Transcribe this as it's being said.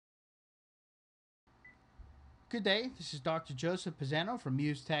Good day, this is Dr. Joseph Pisano from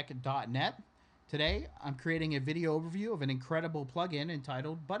musetech.net. Today, I'm creating a video overview of an incredible plugin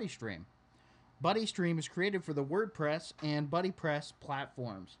entitled BuddyStream. BuddyStream is created for the WordPress and BuddyPress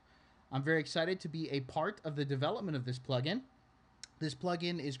platforms. I'm very excited to be a part of the development of this plugin. This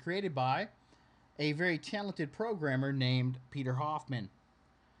plugin is created by a very talented programmer named Peter Hoffman.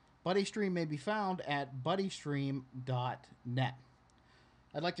 BuddyStream may be found at BuddyStream.net.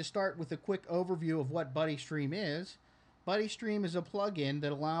 I'd like to start with a quick overview of what BuddyStream is. BuddyStream is a plugin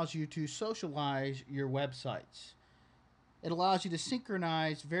that allows you to socialize your websites. It allows you to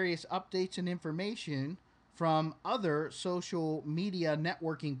synchronize various updates and information from other social media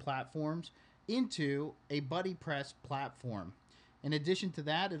networking platforms into a BuddyPress platform. In addition to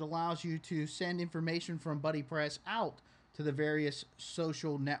that, it allows you to send information from BuddyPress out to the various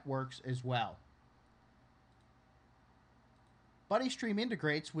social networks as well. BuddyStream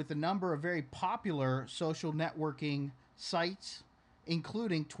integrates with a number of very popular social networking sites,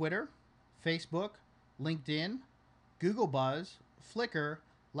 including Twitter, Facebook, LinkedIn, Google Buzz, Flickr,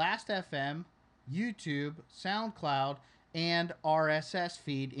 Last.fm, YouTube, SoundCloud, and RSS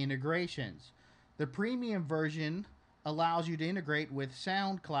feed integrations. The premium version allows you to integrate with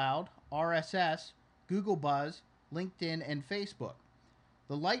SoundCloud, RSS, Google Buzz, LinkedIn, and Facebook.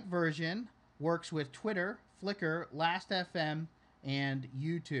 The Lite version works with Twitter, Flickr, Last.fm, and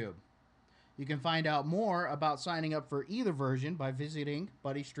YouTube. You can find out more about signing up for either version by visiting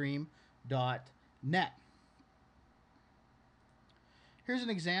BuddyStream.net. Here's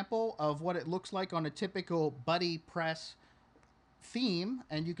an example of what it looks like on a typical BuddyPress theme,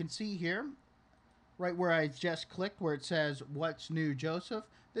 and you can see here, right where I just clicked, where it says, "What's new, Joseph?"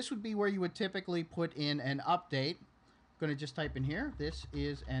 This would be where you would typically put in an update. I'm going to just type in here, "This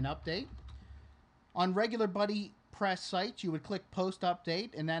is an update." On regular BuddyPress sites, you would click Post Update,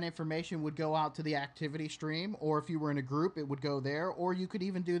 and that information would go out to the activity stream, or if you were in a group, it would go there, or you could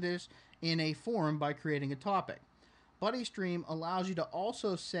even do this in a forum by creating a topic. BuddyStream allows you to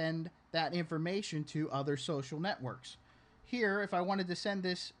also send that information to other social networks. Here, if I wanted to send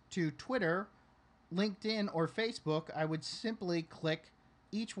this to Twitter, LinkedIn, or Facebook, I would simply click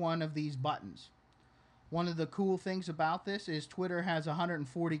each one of these buttons. One of the cool things about this is Twitter has a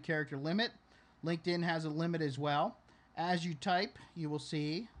 140 character limit. LinkedIn has a limit as well. As you type, you will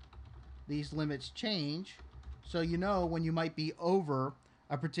see these limits change, so you know when you might be over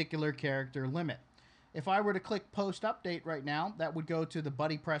a particular character limit. If I were to click Post Update right now, that would go to the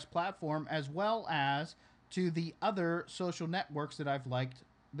BuddyPress platform as well as to the other social networks that I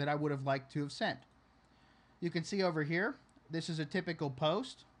would have liked to have sent. You can see over here, this is a typical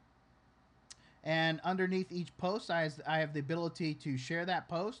post. And underneath each post, I have the ability to share that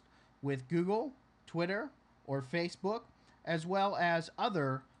post with Google, Twitter, or Facebook, as well as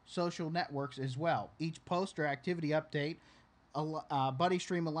other social networks as well. Each post or activity update,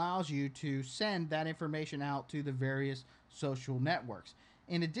 BuddyStream allows you to send that information out to the various social networks.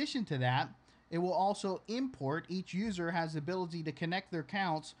 In addition to that, it will also import. Each user has the ability to connect their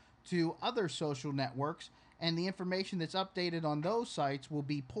accounts to other social networks, and the information that's updated on those sites will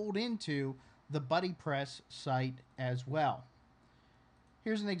be pulled into the BuddyPress site as well.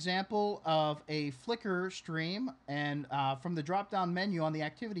 Here's an example of a Flickr stream, and from the drop-down menu on the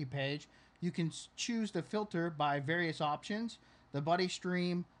activity page, you can choose to filter by various options. The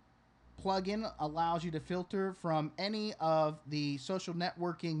BuddyStream plugin allows you to filter from any of the social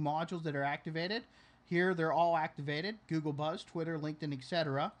networking modules that are activated. Here, they're all activated: Google Buzz, Twitter, LinkedIn,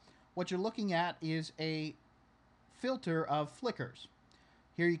 etc. What you're looking at is a filter of Flickrs.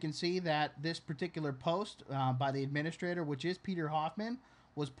 Here you can see that this particular post by the administrator, which is Peter Hoffman,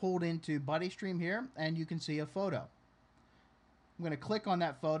 was pulled into BuddyStream here, and you can see a photo. I'm going to click on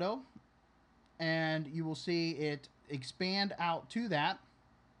that photo, and you will see it expand out to that.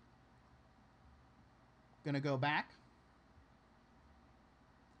 I'm going to go back.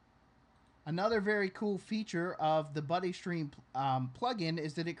 Another very cool feature of the BuddyStream plugin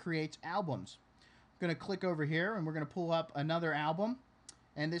is that it creates albums. I'm going to click over here, and we're going to pull up another album.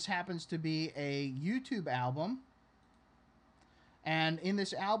 And this happens to be a YouTube album. And in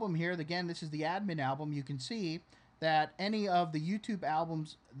this album here, again, this is the admin album, you can see that any of the YouTube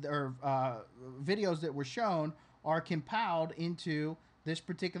albums or videos that were shown are compiled into this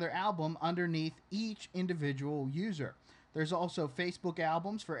particular album underneath each individual user. There's also Facebook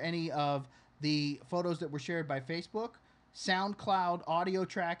albums for any of the photos that were shared by Facebook, SoundCloud audio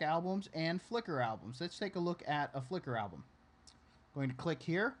track albums, and Flickr albums. Let's take a look at a Flickr album. Going to click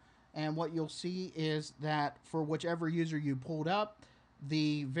here, and what you'll see is that for whichever user you pulled up,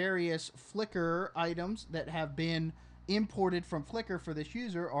 the various Flickr items that have been imported from Flickr for this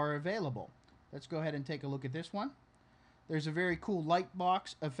user are available. Let's go ahead and take a look at this one. There's a very cool light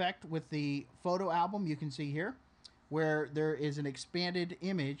box effect with the photo album you can see here, where there is an expanded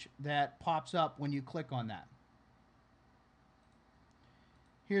image that pops up when you click on that.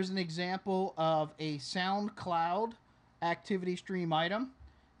 Here's an example of a SoundCloud activity stream item.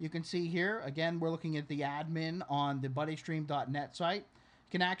 You can see here, again, we're looking at the admin on the BuddyStream.net site.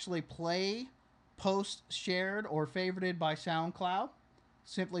 You can actually play posts shared or favorited by SoundCloud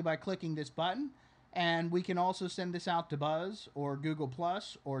simply by clicking this button. And we can also send this out to Buzz or Google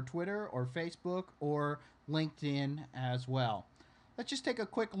Plus or Twitter or Facebook or LinkedIn as well. Let's just take a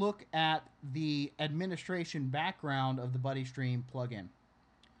quick look at the administration background of the BuddyStream plugin.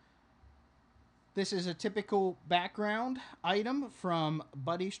 This is a typical background item from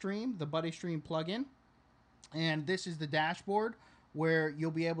BuddyStream, the BuddyStream plugin. And this is the dashboard where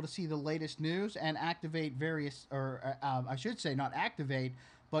you'll be able to see the latest news and activate various, or I should say not activate,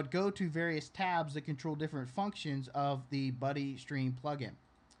 but go to various tabs that control different functions of the BuddyStream plugin.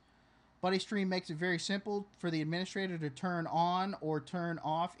 BuddyStream makes it very simple for the administrator to turn on or turn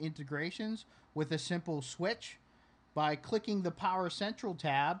off integrations with a simple switch. By clicking the Power Central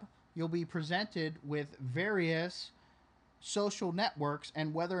tab, you'll be presented with various social networks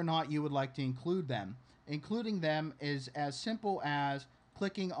and whether or not you would like to include them. Including them is as simple as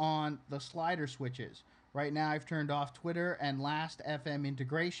clicking on the slider switches. Right now I've turned off Twitter and Last.fm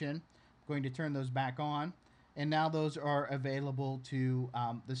integration. I'm going to turn those back on, and now those are available to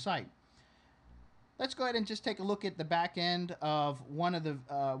the site. Let's go ahead and just take a look at the back end of one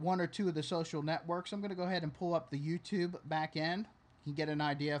or two of the social networks. I'm going to go ahead and pull up the YouTube back end. You can get an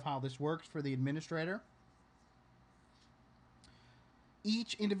idea of how this works for the administrator.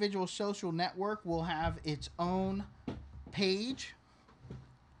 Each individual social network will have its own page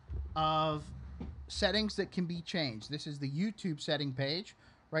of settings that can be changed. This is the YouTube setting page.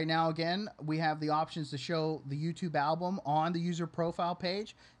 Right now, again, we have the options to show the YouTube album on the user profile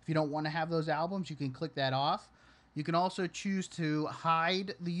page. If you don't want to have those albums, you can click that off. You can also choose to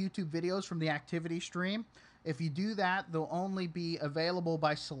hide the YouTube videos from the activity stream. If you do that, they'll only be available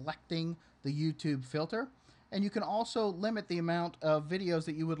by selecting the YouTube filter. And you can also limit the amount of videos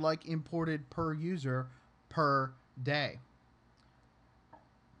that you would like imported per user per day.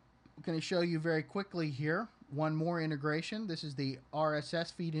 I'm going to show you very quickly here one more integration. This is the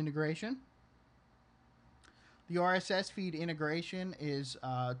RSS feed integration. The RSS feed integration is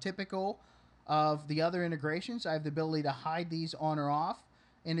typical of the other integrations. I have the ability to hide these on or off,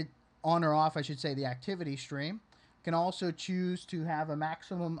 I should say, the activity stream. Can also choose to have a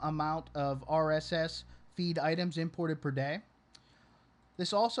maximum amount of RSS feed items imported per day.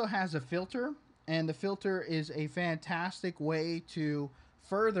 This also has a filter, and the filter is a fantastic way to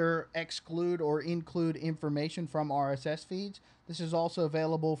further exclude or include information from RSS feeds. This is also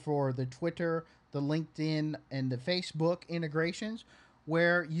available for the Twitter, the LinkedIn, and the Facebook integrations,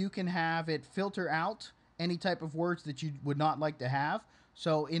 where you can have it filter out any type of words that you would not like to have.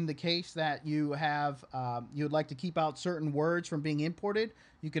 So in the case that you have, you would like to keep out certain words from being imported,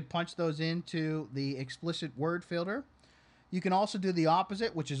 you could punch those into the explicit word filter. You can also do the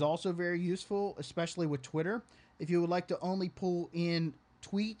opposite, which is also very useful, especially with Twitter. If you would like to only pull in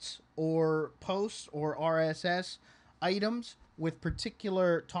tweets or posts or RSS items with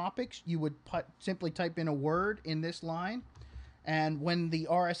particular topics, you would simply type in a word in this line. And when the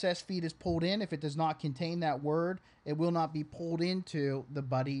RSS feed is pulled in, if it does not contain that word, it will not be pulled into the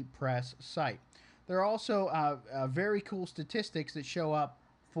BuddyPress site. There are also very cool statistics that show up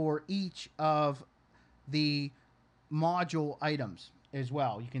for each of the module items as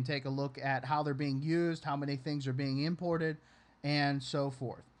well. You can take a look at how they're being used, how many things are being imported, and so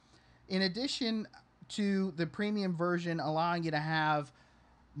forth. In addition to the premium version allowing you to have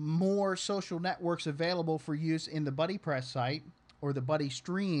more social networks available for use in the BuddyPress site, or the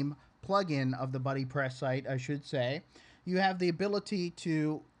BuddyStream plugin of the BuddyPress site, I should say, you have the ability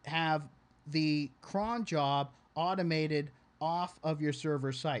to have the cron job automated off of your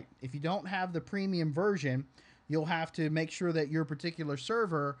server site. If you don't have the premium version, you'll have to make sure that your particular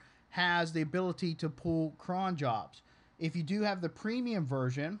server has the ability to pull cron jobs. If you do have the premium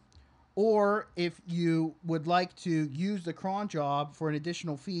version, or if you would like to use the cron job for an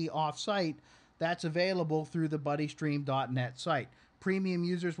additional fee off-site, that's available through the BuddyStream.net site. Premium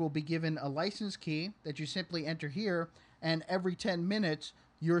users will be given a license key that you simply enter here, and every 10 minutes,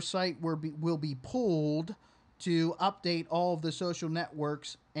 your site will be pulled to update all of the social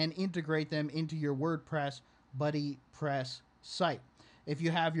networks and integrate them into your WordPress BuddyPress site. If you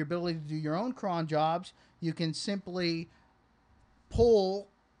have your ability to do your own cron jobs, you can simply pull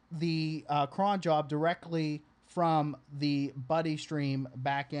the cron job directly from the BuddyStream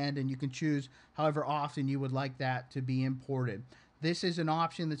backend, and you can choose however often you would like that to be imported. This is an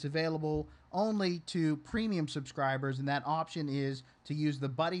option that's available only to premium subscribers, and that option is to use the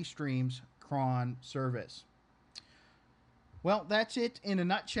BuddyStream's cron service. Well, that's it in a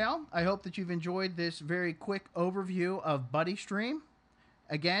nutshell. I hope that you've enjoyed this very quick overview of BuddyStream.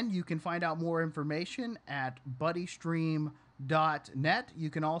 Again, you can find out more information at BuddyStream.net. You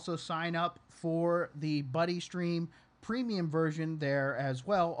can also sign up for the BuddyStream premium version there as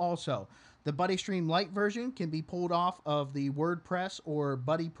well. Also, the BuddyStream Lite version can be pulled off of the WordPress or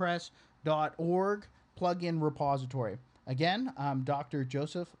BuddyPress.org plugin repository. Again, I'm Dr.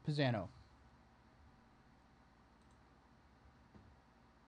 Joseph Pisano.